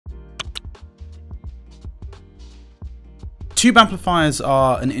Tube amplifiers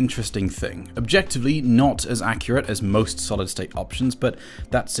are an interesting thing. Objectively, not as accurate as most solid-state options, but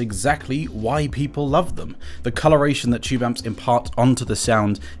that's exactly why people love them. The coloration that tube amps impart onto the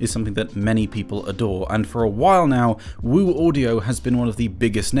sound is something that many people adore, and for a while now, Woo Audio has been one of the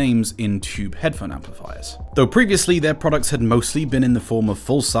biggest names in tube headphone amplifiers. Though previously their products had mostly been in the form of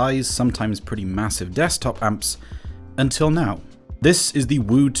full-size, sometimes pretty massive desktop amps, until now. This is the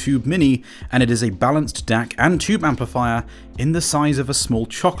Woo Tube Mini, and it is a balanced DAC and tube amplifier in the size of a small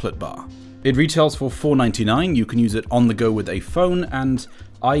chocolate bar. It retails for $4.99, you can use it on the go with a phone, and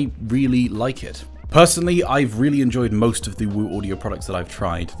I really like it. Personally, I've really enjoyed most of the Woo Audio products that I've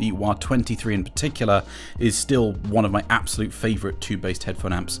tried. The Wah 23 in particular is still one of my absolute favourite tube-based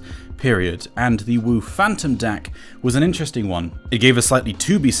headphone amps, period. And the Woo Phantom DAC was an interesting one. It gave a slightly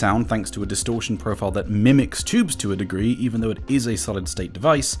tubey sound thanks to a distortion profile that mimics tubes to a degree, even though it is a solid-state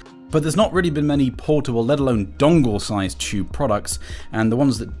device. But there's not really been many portable, let alone dongle-sized tube products, and the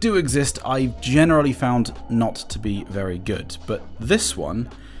ones that do exist I've generally found not to be very good. But this one,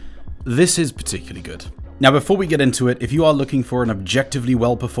 this is particularly good. Now before we get into it, if you are looking for an objectively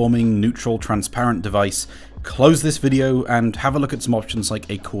well-performing, neutral, transparent device, close this video and have a look at some options like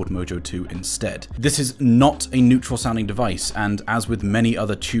a Chord Mojo 2 instead. This is not a neutral sounding device, and as with many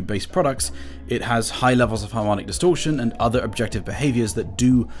other tube-based products, it has high levels of harmonic distortion and other objective behaviors that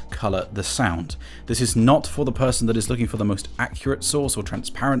do color the sound. This is not for the person that is looking for the most accurate source or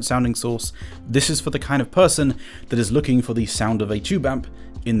transparent sounding source. This is for the kind of person that is looking for the sound of a tube amp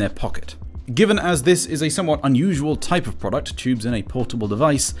in their pocket. Given as this is a somewhat unusual type of product, tubes in a portable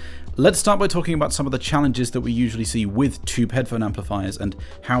device, let's start by talking about some of the challenges that we usually see with tube headphone amplifiers and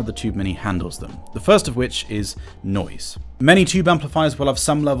how the Tube Mini handles them. The first of which is noise. Many tube amplifiers will have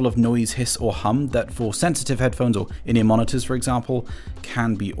some level of noise, hiss or hum that for sensitive headphones or in-ear monitors, for example,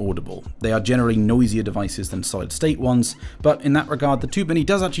 can be audible. They are generally noisier devices than solid-state ones, but in that regard the Tube Mini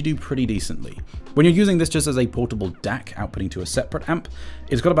does actually do pretty decently. When you're using this just as a portable DAC outputting to a separate amp,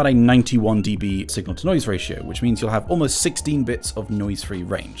 it's got about a 91 dB signal-to-noise ratio, which means you'll have almost 16 bits of noise-free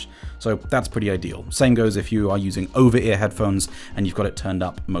range. So that's pretty ideal. Same goes if you are using over-ear headphones and you've got it turned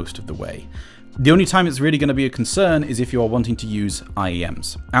up most of the way. The only time it's really going to be a concern is if you are wanting to use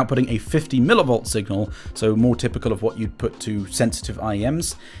IEMs. Outputting a 50 millivolt signal, so more typical of what you'd put to sensitive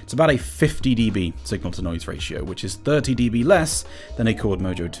IEMs, it's about a 50 dB signal to noise ratio, which is 30 dB less than a Chord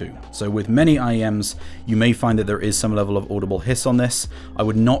Mojo 2. So with many IEMs, you may find that there is some level of audible hiss on this. I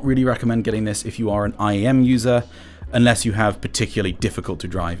would not really recommend getting this if you are an IEM user, unless you have particularly difficult to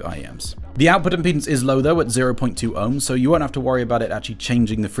drive IEMs. The output impedance is low though at 0.2 ohms, so you won't have to worry about it actually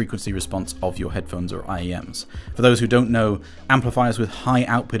changing the frequency response of your headphones or IEMs. For those who don't know, amplifiers with high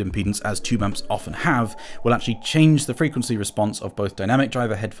output impedance, as tube amps often have, will actually change the frequency response of both dynamic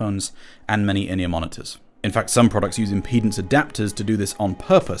driver headphones and many in-ear monitors. In fact, some products use impedance adapters to do this on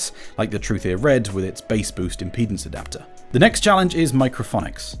purpose, like the Truth-Ear Red with its bass boost impedance adapter. The next challenge is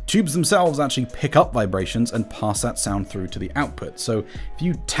microphonics. Tubes themselves actually pick up vibrations and pass that sound through to the output, so if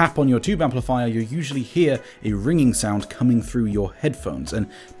you tap on your tube amplifier, you usually hear a ringing sound coming through your headphones, and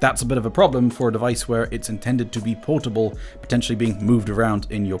that's a bit of a problem for a device where it's intended to be portable, potentially being moved around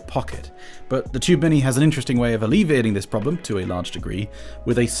in your pocket. But the Tube Mini has an interesting way of alleviating this problem to a large degree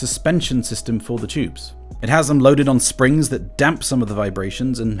with a suspension system for the tubes. It has them loaded on springs that damp some of the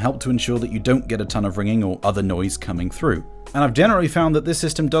vibrations and help to ensure that you don't get a ton of ringing or other noise coming through. And I've generally found that this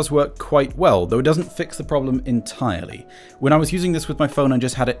system does work quite well, though it doesn't fix the problem entirely. When I was using this with my phone and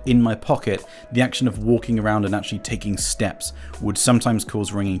just had it in my pocket, the action of walking around and actually taking steps would sometimes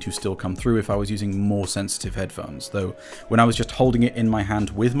cause ringing to still come through if I was using more sensitive headphones, though when I was just holding it in my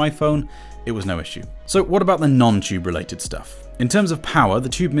hand with my phone, it was no issue. So what about the non-tube related stuff? In terms of power, the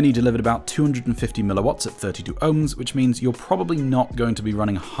Tube Mini delivered about 250 milliwatts at 32 ohms, which means you're probably not going to be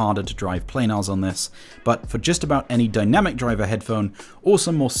running harder to drive planars on this, but for just about any dynamic driver headphone or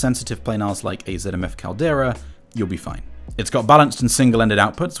some more sensitive planars like a ZMF Caldera, you'll be fine. It's got balanced and single-ended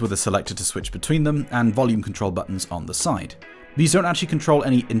outputs with a selector to switch between them and volume control buttons on the side. These don't actually control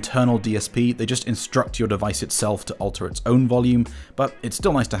any internal DSP, they just instruct your device itself to alter its own volume, but it's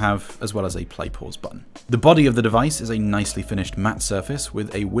still nice to have, as well as a play-pause button. The body of the device is a nicely finished matte surface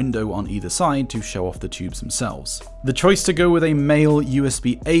with a window on either side to show off the tubes themselves. The choice to go with a male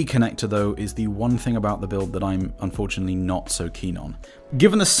USB-A connector though is the one thing about the build that I'm unfortunately not so keen on.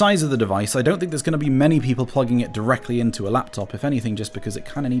 Given the size of the device, I don't think there's going to be many people plugging it directly into a laptop, if anything just because it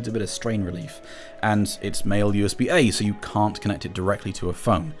kind of needs a bit of strain relief. And it's male USB-A, so you can't connect it directly to a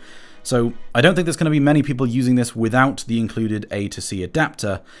phone. So I don't think there's going to be many people using this without the included A to C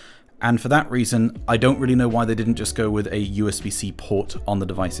adapter. and for that reason, I don't really know why they didn't just go with a USB-C port on the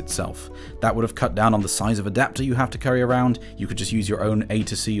device itself. That would have cut down on the size of adapter you have to carry around. You could just use your own A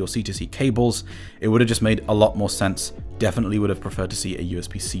to C or C to C cables. It would have just made a lot more sense. Definitely would have preferred to see a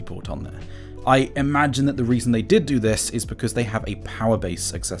USB-C port on there. I imagine that the reason they did do this is because they have a power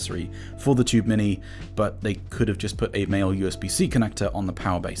base accessory for the Tube Mini, but they could have just put a male USB-C connector on the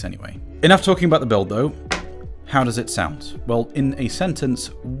power base anyway. Enough talking about the build though. How does it sound? Well, in a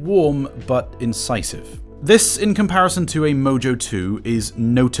sentence, warm but incisive. This, in comparison to a Mojo 2, is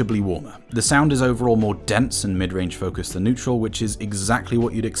notably warmer. The sound is overall more dense and mid-range focused than neutral, which is exactly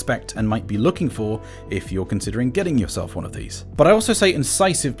what you'd expect and might be looking for if you're considering getting yourself one of these. But I also say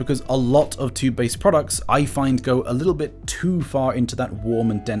incisive because a lot of tube-based products I find go a little bit too far into that warm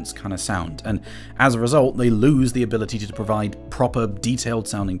and dense kind of sound, and as a result they lose the ability to provide proper detailed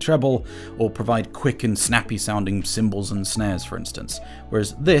sounding treble or provide quick and snappy sounding cymbals and snares, for instance,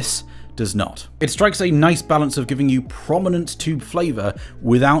 whereas this does not. It strikes a nice balance of giving you prominent tube flavor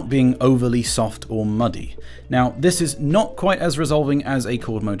without being overly soft or muddy. Now, this is not quite as resolving as a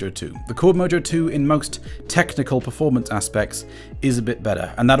Chord Mojo 2. The Chord Mojo 2 in most technical performance aspects is a bit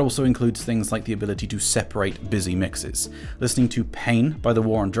better, and that also includes things like the ability to separate busy mixes. Listening to Pain by The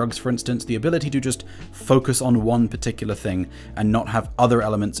War on Drugs, for instance, the ability to just focus on one particular thing and not have other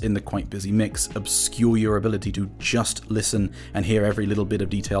elements in the quite busy mix obscure your ability to just listen and hear every little bit of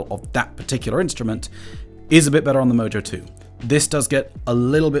detail of that particular instrument is a bit better on the Mojo 2. This does get a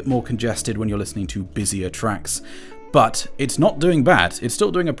little bit more congested when you're listening to busier tracks, but it's not doing bad. It's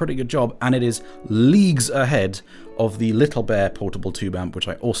still doing a pretty good job, and it is leagues ahead of the Little Bear portable tube amp, which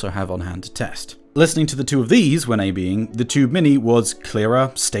I also have on hand to test. Listening to the two of these when A-Bing, the Tube Mini was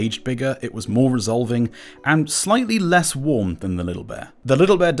clearer, staged bigger, it was more resolving, and slightly less warm than the Little Bear. The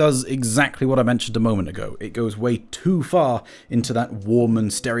Little Bear does exactly what I mentioned a moment ago. It goes way too far into that warm and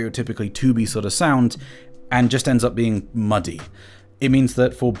stereotypically tubey sort of sound, and just ends up being muddy. It means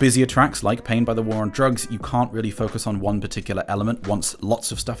that for busier tracks like Pain by The War on Drugs, you can't really focus on one particular element once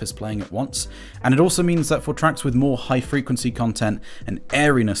lots of stuff is playing at once. And it also means that for tracks with more high frequency content and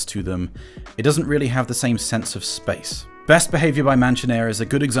airiness to them, it doesn't really have the same sense of space. Best Behavior by Mansionaire is a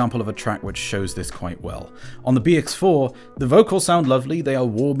good example of a track which shows this quite well. On the BX4, the vocals sound lovely, they are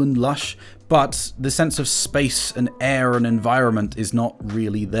warm and lush, but the sense of space and air and environment is not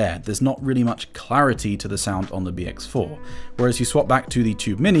really there. There's not really much clarity to the sound on the BX4. Whereas you swap back to the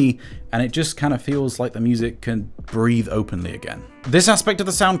Tube Mini, and it just kind of feels like the music can breathe openly again. This aspect of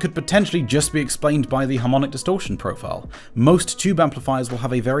the sound could potentially just be explained by the harmonic distortion profile. Most tube amplifiers will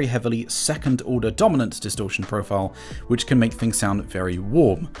have a very heavily second-order dominant distortion profile, which can make things sound very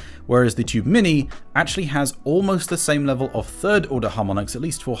warm, whereas the Tube Mini actually has almost the same level of third-order harmonics, at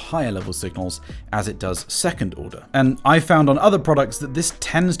least for higher level signals, as it does second-order. And I found on other products that this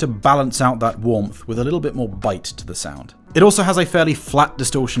tends to balance out that warmth with a little bit more bite to the sound. It also has a fairly flat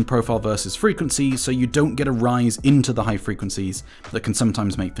distortion profile versus frequency, so you don't get a rise into the high frequencies that can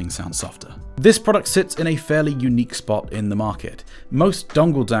sometimes make things sound softer. This product sits in a fairly unique spot in the market. Most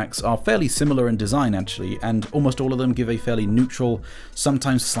dongle DACs are fairly similar in design actually, and almost all of them give a fairly neutral,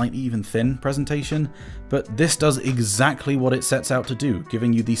 sometimes slightly even thin presentation, but this does exactly what it sets out to do,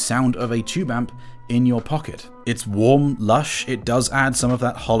 giving you the sound of a tube amp in your pocket. It's warm, lush, it does add some of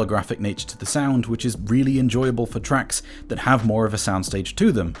that holographic nature to the sound, which is really enjoyable for tracks that have more of a soundstage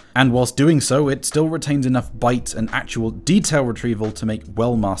to them. And whilst doing so, it still retains enough bite and actual detail retrieval to make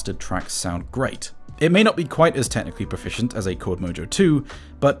well-mastered tracks sound great. It may not be quite as technically proficient as a Chord Mojo 2,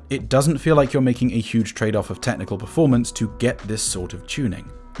 but it doesn't feel like you're making a huge trade-off of technical performance to get this sort of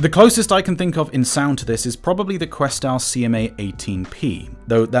tuning. The closest I can think of in sound to this is probably the Questar CMA 18P,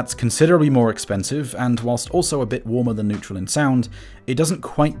 though that's considerably more expensive, and whilst also a bit warmer than neutral in sound, it doesn't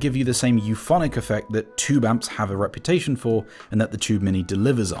quite give you the same euphonic effect that tube amps have a reputation for and that the Tube Mini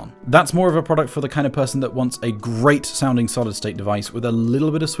delivers on. That's more of a product for the kind of person that wants a great sounding solid state device with a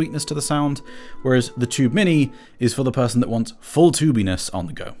little bit of sweetness to the sound, whereas the Tube Mini is for the person that wants full tubiness on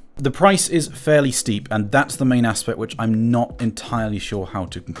the go. The price is fairly steep, and that's the main aspect which I'm not entirely sure how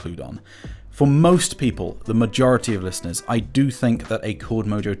to conclude on. For most people, the majority of listeners, I do think that a Chord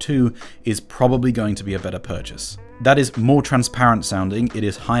Mojo 2 is probably going to be a better purchase. That is more transparent sounding, it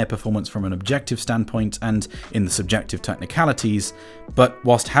is higher performance from an objective standpoint and in the subjective technicalities, but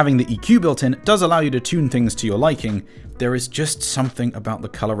whilst having the EQ built in does allow you to tune things to your liking, there is just something about the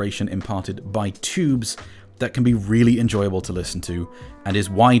coloration imparted by tubes that can be really enjoyable to listen to, and is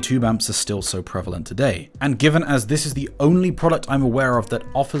why tube amps are still so prevalent today. And given as this is the only product I'm aware of that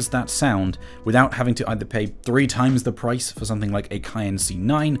offers that sound without having to either pay 3 times the price for something like a Cayenne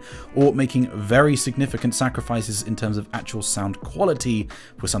C9, or making very significant sacrifices in terms of actual sound quality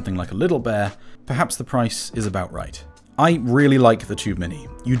for something like a Little Bear, perhaps the price is about right. I really like the Tube Mini.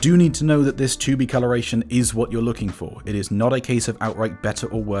 You do need to know that this tubey coloration is what you're looking for. It is not a case of outright better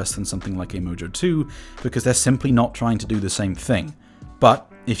or worse than something like a Mojo 2, because they're simply not trying to do the same thing.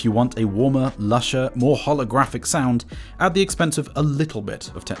 But if you want a warmer, lusher, more holographic sound at the expense of a little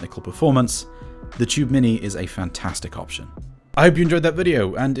bit of technical performance, the Tube Mini is a fantastic option. I hope you enjoyed that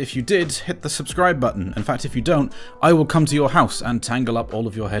video, and if you did, hit the subscribe button. In fact, if you don't, I will come to your house and tangle up all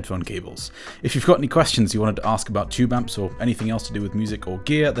of your headphone cables. If you've got any questions you wanted to ask about tube amps or anything else to do with music or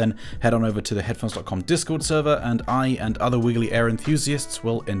gear, then head on over to the Headphones.com Discord server, and I and other Wiggly Air enthusiasts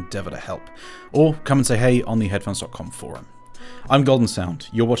will endeavour to help. Or come and say hey on the Headphones.com forum. I'm GoldenSound.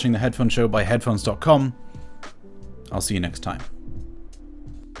 You're watching The Headphone Show by Headphones.com. I'll see you next time.